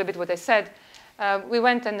reinforce a little bit what I said, we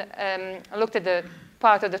went and looked at the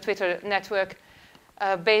part of the Twitter network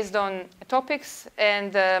based on topics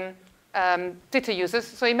and Twitter users.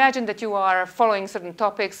 So imagine that you are following certain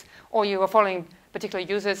topics or you are following particular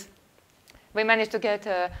users. We managed to get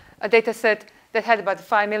a data set that had about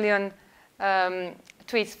 5 million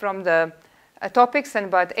tweets from the topics and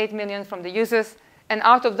about 8 million from the users. And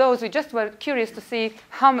out of those, we just were curious to see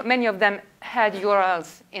how many of them had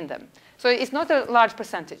URLs in them. So it's not a large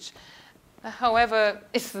percentage. However,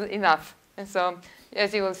 it's enough. And so,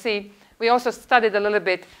 as you will see, we also studied a little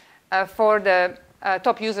bit for the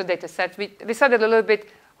top user data set. We studied a little bit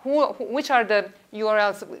which are the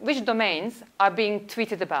URLs, which domains are being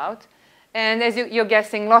tweeted about. And as you're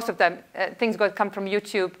guessing, lots of them, things come from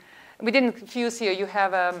YouTube. We didn't fuse here. You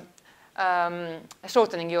have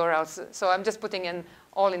shortening URLs. So I'm just putting in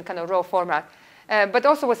all in kind of raw format. But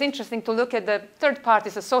also what's interesting to look at the third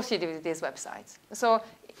parties associated with these websites. So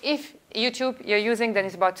if YouTube you're using, then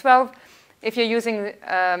it's about 12. If you're using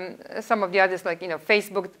some of the others, like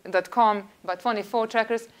Facebook.com, about 24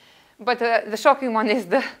 trackers. But the shocking one is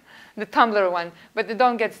the Tumblr one. But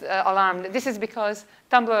don't get alarmed. This is because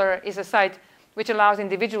Tumblr is a site which allows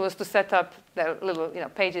individuals to set up their little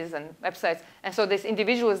pages and websites. And so these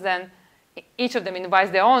individuals then, each of them invites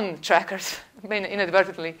their own trackers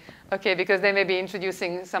inadvertently, okay, because they may be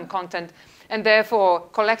introducing some content. And therefore,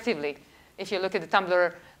 collectively, if you look at the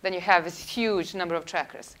Tumblr, then you have this huge number of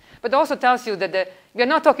trackers. But it also tells you that we're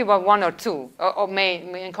not talking about one or two or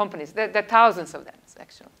main companies. There are thousands of them,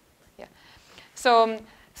 actually. Yeah.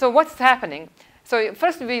 So what's happening? So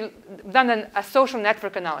first, we've done a social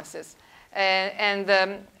network analysis.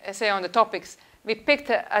 And say on the topics, we picked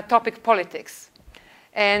a topic politics.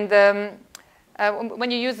 And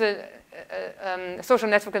when you use a social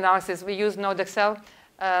network analysis, we use NodeXL.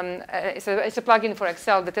 It's a plugin for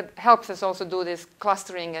Excel that helps us also do this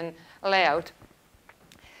clustering and layout.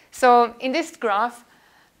 So in this graph,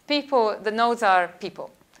 the nodes are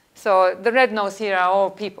people. So the red nodes here are all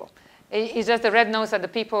people. It's just the red nodes are the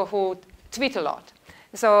people who tweet a lot.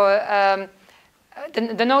 So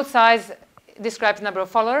the node size describes the number of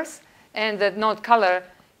followers, and the node color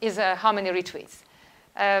is how many retweets.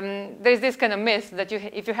 There's this kind of myth that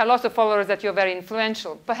if you have lots of followers that you're very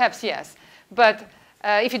influential. Perhaps yes, but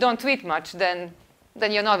if you don't tweet much, then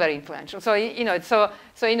you're not very influential. So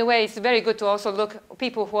so in a way, it's very good to also look at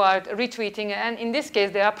people who are retweeting, and in this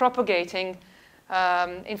case, they are propagating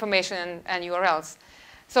information and URLs.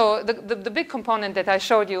 So the big component that I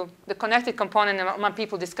showed you, the connected component among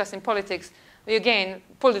people discussing politics, we again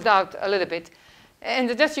pulled it out a little bit.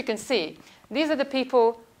 And just you can see, these are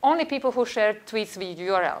the only people who share tweets with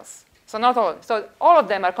URLs. So not all. So all of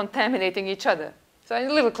them are contaminating each other. So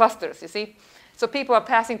in little clusters, you see. So people are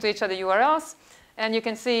passing to each other URLs, and you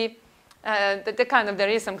can see that there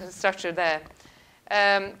is some structure there.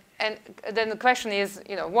 And then the question is,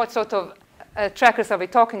 what sort of trackers are we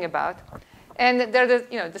talking about? And they're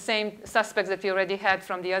the same suspects that we already had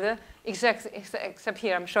from the other, except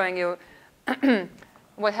here I'm showing you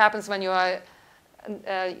what happens when you are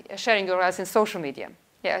sharing URLs in social media.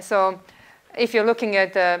 Yeah, so if you're looking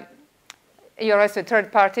at URLs with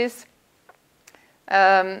third parties,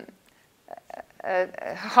 how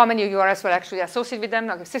many URLs were actually associated with them?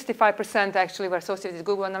 Like 65% actually were associated with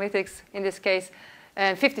Google Analytics in this case,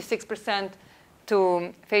 and 56%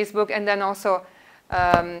 to Facebook, and then also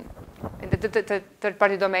the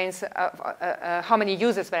third-party domains, how many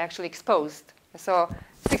users were actually exposed. So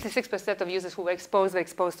 66% of users who were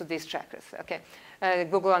exposed to these trackers. Okay,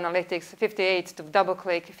 Google Analytics, 58 to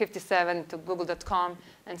DoubleClick, 57 to Google.com,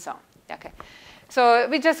 and so on. Okay, so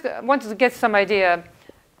we just wanted to get some idea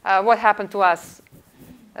what happened to us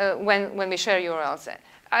when we share URLs.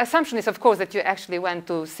 Our assumption is, of course, that you actually went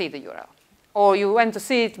to see the URL, or you went to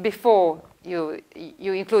see it before you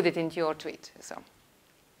include it into your tweet. So,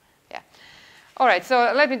 yeah. All right.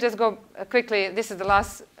 So let me just go quickly. This is the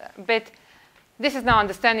last bit. This is now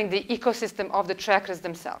understanding the ecosystem of the trackers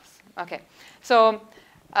themselves. Okay, so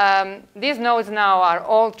these nodes now are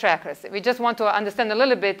all trackers. We just want to understand a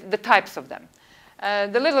little bit the types of them.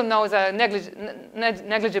 The little nodes are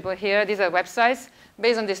negligible here. These are websites.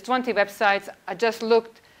 Based on these 20 websites, I just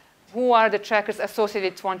looked who are the trackers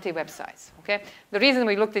associated with 20 websites. Okay, the reason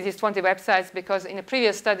we looked at these 20 websites because in a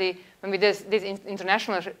previous study, when we did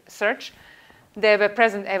international search, they were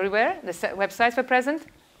present everywhere. The websites were present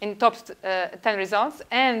in top 10 results,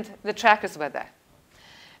 and the trackers were there.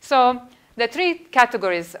 So there are three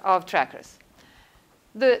categories of trackers.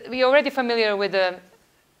 We're already familiar with the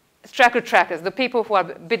trackers, the people who are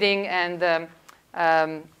bidding and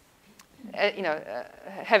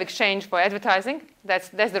have exchange for advertising. That's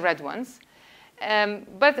the red ones.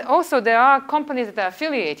 But also there are companies that are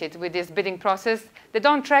affiliated with this bidding process. They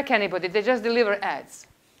don't track anybody. They just deliver ads.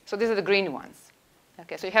 So these are the green ones.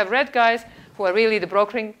 Okay, so you have red guys who are really the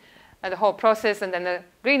brokering the whole process, and then the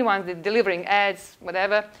green ones, the delivering ads,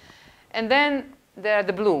 whatever. And then there are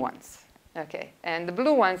the blue ones. Okay, and the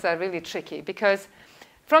blue ones are really tricky because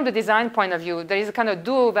from the design point of view, there is a kind of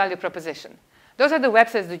dual value proposition. Those are the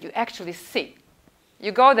websites that you actually see.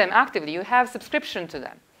 You go them actively. You have subscription to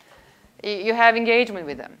them. You have engagement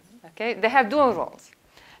with them. Okay, they have dual roles.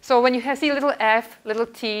 So when you see little f, little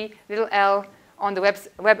t, little l on the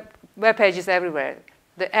web pages everywhere,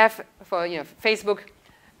 the F for Facebook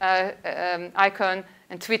icon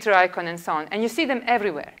and Twitter icon and so on, and you see them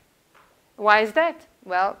everywhere. Why is that?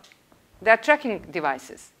 Well, they're tracking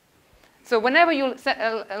devices. So whenever you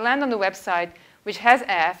land on the website which has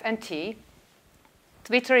F and T,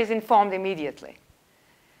 Twitter is informed immediately.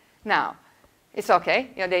 Now, it's okay,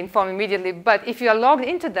 they inform immediately, but if you are logged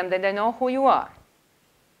into them, then they know who you are.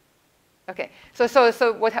 Okay,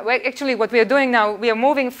 so what we are doing now, we are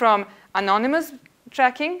moving from anonymous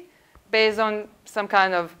tracking based on some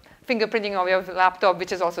kind of fingerprinting of your laptop,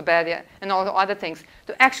 which is also bad, yeah, and all the other things,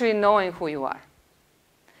 to actually knowing who you are.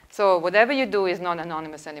 So whatever you do is not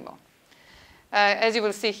anonymous anymore. As you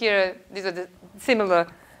will see here, these are the similar,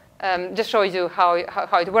 just show you how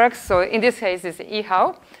it works. So in this case, it's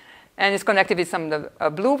eHow, and it's connected with some of the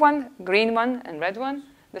blue one, green one, and red one.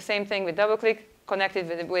 The same thing with DoubleClick,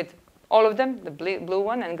 connected with all of them, the blue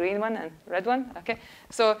one and green one and red one. Okay,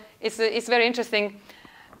 so it's very interesting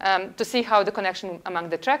to see how the connection among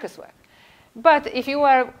the trackers work. But if you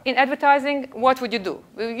are in advertising, what would you do?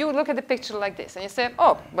 You look at the picture like this, and you say,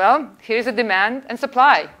 oh, well, here's a demand and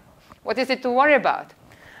supply. What is it to worry about?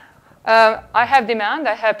 I have demand.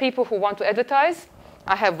 I have people who want to advertise.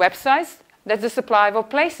 I have websites. That's the supply of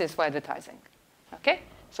places for advertising. Okay,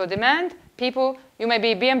 so demand, people. You may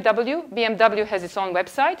be BMW. BMW has its own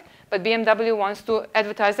website, but BMW wants to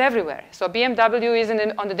advertise everywhere. So BMW is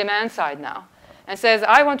on the demand side now and says,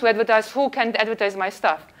 I want to advertise. Who can advertise my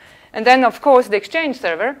stuff? And then, of course, the Exchange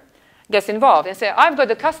server gets involved and says, I've got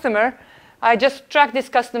a customer. I just tracked this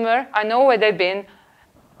customer. I know where they've been.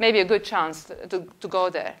 Maybe a good chance to go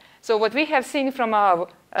there. So what we have seen from our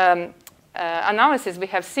analysis, we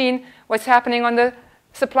have seen what's happening on the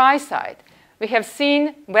supply side. We have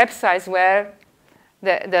seen websites where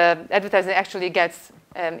the advertising actually gets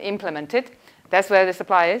implemented. That's where the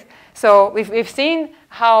supply is. So we've seen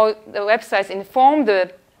how the websites inform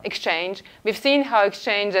the Exchange. We've seen how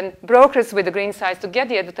Exchange and brokers with the green sites to get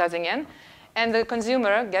the advertising in, and the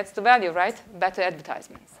consumer gets the value, right? Better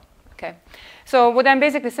advertisements. Okay. So what I'm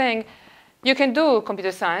basically saying, you can do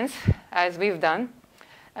computer science, as we've done,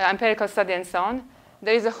 empirical study and so on.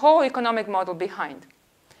 There is a whole economic model behind,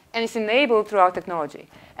 and it's enabled through our technology.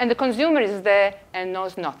 And the consumer is there and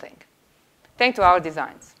knows nothing, thanks to our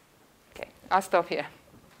designs. Okay, I'll stop here.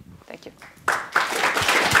 Thank you.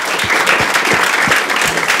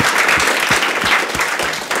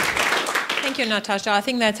 Thank you, Natasha. I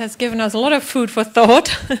think that has given us a lot of food for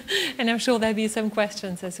thought, and I'm sure there'll be some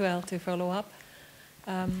questions as well to follow up.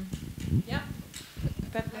 Yeah.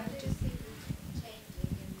 How do you see this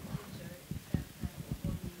changing in the future?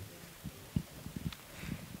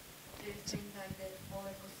 Do you think that the whole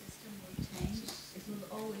ecosystem will change? It will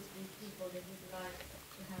always be people that would like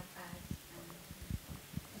to have ads.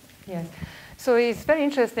 Yes. So it's very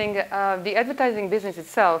interesting. The advertising business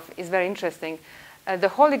itself is very interesting. The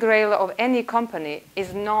holy grail of any company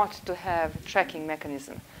is not to have tracking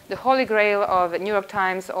mechanism. The holy grail of New York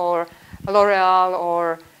Times or L'Oreal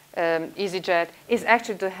or EasyJet is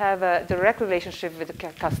actually to have a direct relationship with the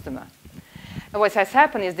customer. And what has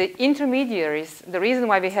happened is the intermediaries, the reason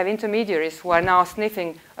why we have intermediaries who are now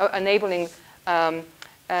sniffing, enabling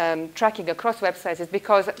tracking across websites is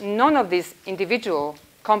because none of these individual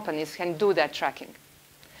companies can do that tracking.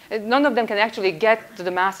 None of them can actually get to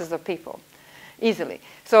the masses of people easily.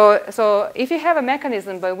 So if you have a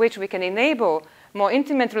mechanism by which we can enable more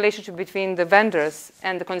intimate relationship between the vendors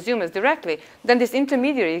and the consumers directly, then this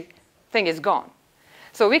intermediary thing is gone.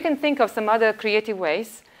 So we can think of some other creative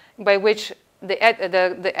ways by which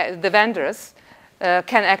the vendors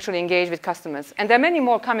can actually engage with customers. And there are many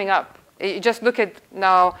more coming up. You just look at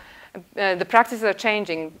now, the practices are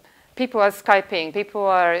changing. People are Skyping. People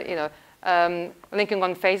are, linking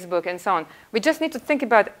on Facebook and so on. We just need to think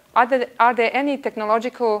about, are there any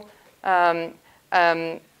technological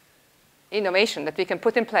innovation that we can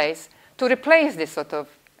put in place to replace this sort of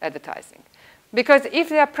advertising? Because if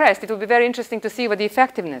they are pressed, it will be very interesting to see what the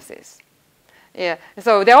effectiveness is. Yeah.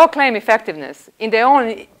 So they all claim effectiveness in their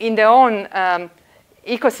own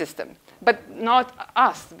ecosystem. but not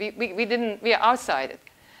us. We are outside it.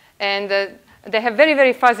 And they have very,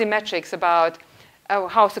 very fuzzy metrics about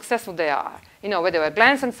how successful they are. You know, whether we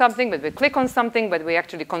glance on something, whether we click on something, whether we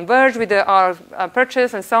actually converge with our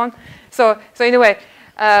purchase and so on. So in a way,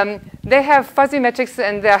 they have fuzzy metrics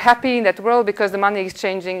and they're happy in that world because the money is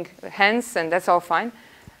changing hands and that's all fine.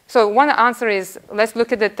 So one answer is, let's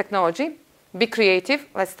look at the technology, be creative,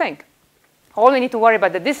 let's think. All we need to worry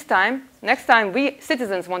about that this time, next time we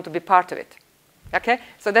citizens want to be part of it. Okay?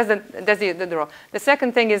 So that's the role. The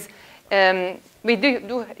second thing is, we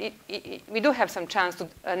do have some chance to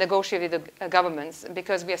negotiate with the governments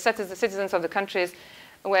because we are citizens of the countries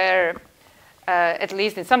where, at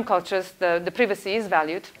least in some cultures, the privacy is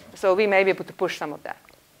valued. So we may be able to push some of that.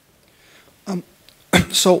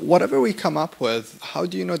 So whatever we come up with, how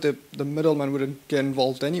do you know the middleman wouldn't get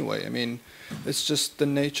involved anyway? I mean, it's just the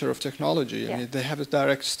nature of technology. Yeah. I mean, they have a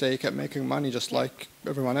direct stake at making money just like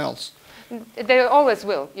everyone else. They always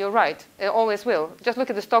will. You're right. They always will. Just look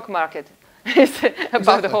at the stock market. It's about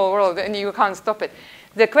Exactly. the whole world, and you can't stop it.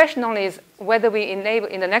 The question only is whether we enable,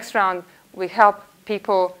 in the next round, we help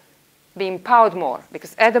people be empowered more.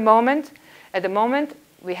 Because at the moment,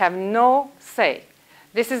 we have no say.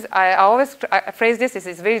 This is, I always phrase this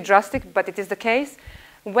is very drastic, but it is the case.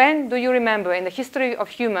 When do you remember in the history of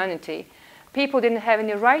humanity, people didn't have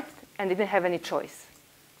any right and didn't have any choice?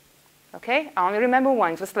 Okay? I only remember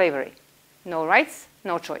one, it was slavery. No rights,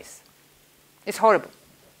 no choice. It's horrible.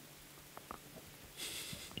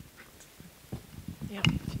 Yeah.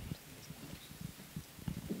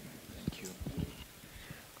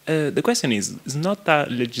 The question is not a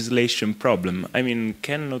legislation problem. I mean,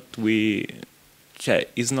 cannot we?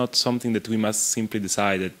 It's not something that we must simply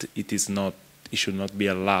decide that it should not be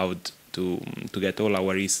allowed to get all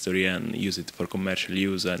our history and use it for commercial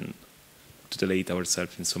use and to delete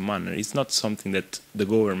ourselves in some manner. It's not something that the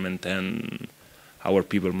government and our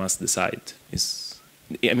people must decide.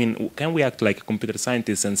 I mean, can we act like computer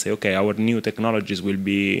scientists and say, okay, our new technologies will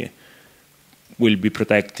be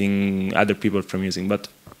protecting other people from using, but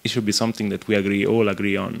it should be something that we all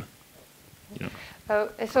agree on. You know.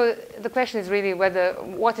 So the question is really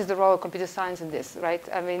what is the role of computer science in this, right?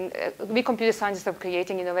 I mean, we computer scientists are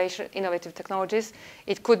creating innovative technologies.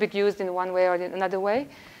 It could be used in one way or another way.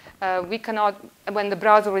 We cannot, when the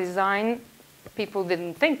browser was designed, people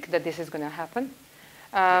didn't think that this is going to happen.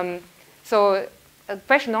 So the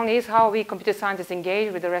question only is how we computer scientists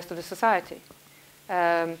engage with the rest of the society.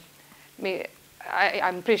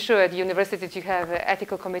 I'm pretty sure at universities you have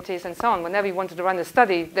ethical committees and so on. Whenever you wanted to run a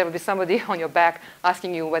study, there will be somebody on your back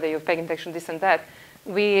asking you whether you're paying attention to this and that.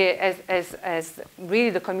 We, as really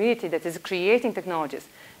the community that is creating technologies,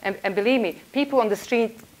 and believe me, people on the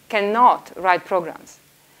street cannot write programs.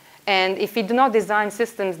 And if we do not design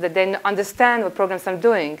systems that then understand what programs are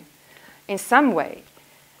doing in some way,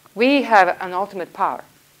 we have an ultimate power.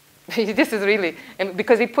 This is really,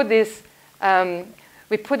 because we put these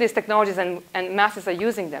technologies and masses are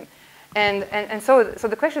using them. And so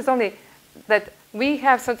the question is only that we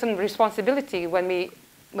have certain responsibility when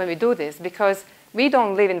we do this, because we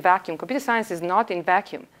don't live in vacuum. Computer science is not in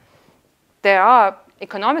vacuum. There are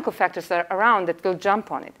economical factors that are around that will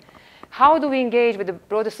jump on it. How do we engage with the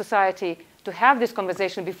broader society to have this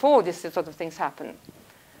conversation before this sort of things happen?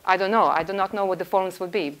 I don't know. I do not know what the forums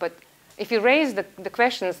would be. But if you raise the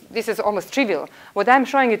questions, this is almost trivial. What I'm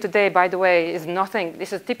showing you today, by the way, is nothing.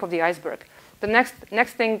 This is the tip of the iceberg. The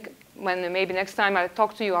next thing, when maybe next time I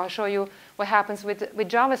talk to you, I'll show you what happens with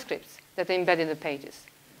JavaScripts that are embedded in the pages.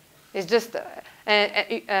 It's just,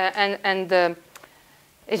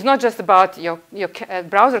 it's not just about your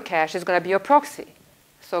browser cache. It's going to be your proxy.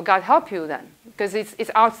 So God help you then, because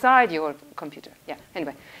it's outside your computer. Yeah.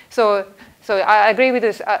 Anyway, so I agree with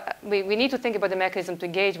this. We need to think about the mechanism to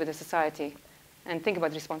engage with the society, and think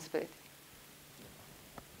about responsibility.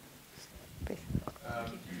 Please.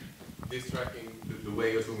 This tracking, the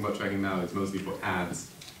way you're talking about tracking now, is mostly for ads.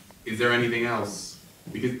 Is there anything else?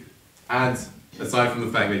 Because ads, aside from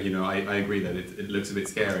the fact that I agree that it looks a bit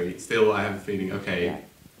scary. Still, I have a feeling. Okay, yeah.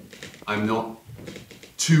 I'm not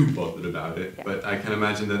too bothered about it, yeah. But I can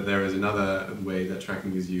imagine that there is another way that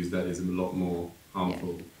tracking is used that is a lot more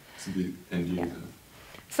harmful to the end user.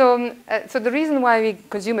 Yeah. So the reason why we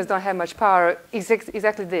consumers don't have much power is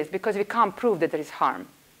exactly this, because we can't prove that there is harm.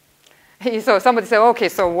 So somebody say, okay,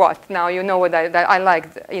 so what? Now you know what I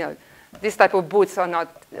like, this type of boots or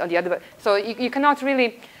not, or the other. So you cannot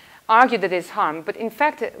really argue that there's harm. But in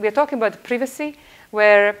fact, we are talking about privacy,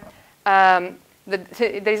 where there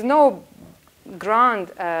is no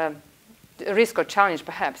grand risk or challenge,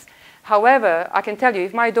 perhaps. However, I can tell you,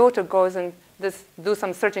 if my daughter goes and do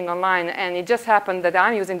some searching online, and it just happened that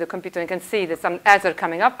I'm using the computer and can see that some ads are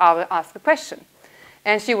coming up, I'll ask a question.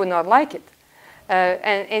 And she would not like it.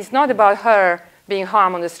 And it's not about her being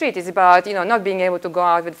harmed on the street. It's about, you know, not being able to go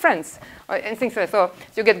out with friends and things like that. So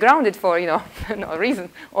you get grounded for, you know, no reason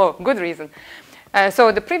or good reason.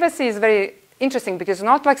 So the privacy is very interesting because it's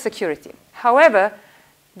not like security. However,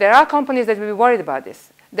 there are companies that will be worried about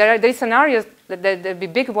this. There are scenarios that there'll be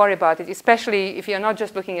big worry about it, especially if you're not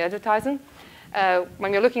just looking at advertising.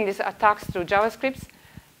 When you're looking at these attacks through JavaScript,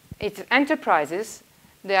 it's enterprises.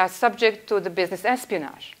 They are subject to the business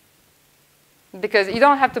espionage. Because you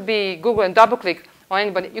don't have to be Google and DoubleClick or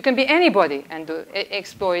anybody. You can be anybody and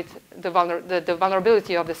exploit the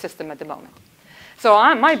vulnerability of the system at the moment. So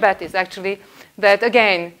my bet is actually that,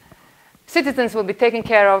 again, citizens will be taken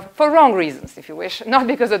care of for wrong reasons, if you wish, not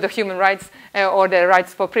because of the human rights or their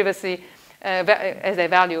rights for privacy as they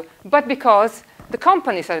value, but because the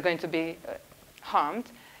companies are going to be harmed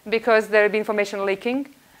because there will be information leaking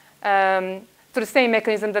through the same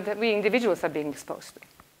mechanism that we individuals are being exposed to.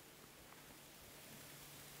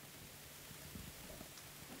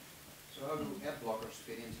 So how do ad blockers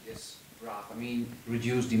fit into this graph? I mean,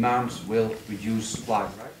 reduce demand will reduce supply,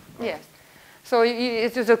 right? Yes. So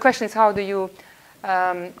the question is, how do you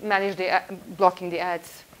manage blocking the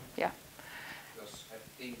ads? Yeah. Because I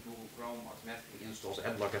think Google Chrome automatically installs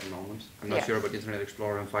AdBlock at the moment. I'm not sure about Internet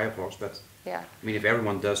Explorer and Firefox, but I mean, if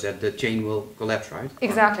everyone does that, the chain will collapse, right?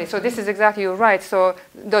 Exactly. So this is exactly right. So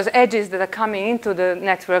those edges that are coming into the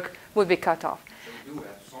network would be cut off. So we do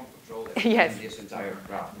have some control yes. in this entire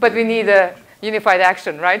graph. But we need a unified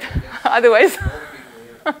action, right? Yes. Otherwise.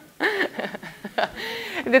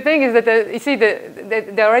 The thing is that you see,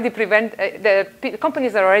 they already the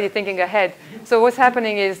companies are already thinking ahead. So what's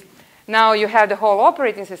happening is now you have the whole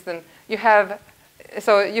operating system. You have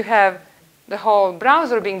the whole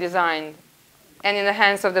browser being designed, and in the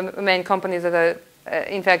hands of the main companies that are,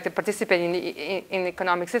 in fact, participating in the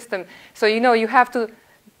economic system. So you have to.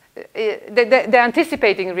 They're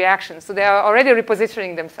anticipating reactions, so they are already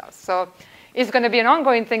repositioning themselves. So it's going to be an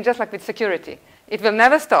ongoing thing, just like with security. It will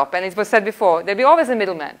never stop, and it was said before, there'll be always a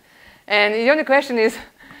middleman. And the only question is,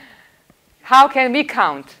 how can we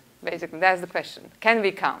count? Basically, that's the question. Can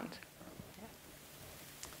we count?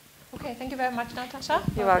 Okay, thank you very much, Natasha.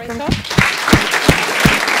 You're welcome.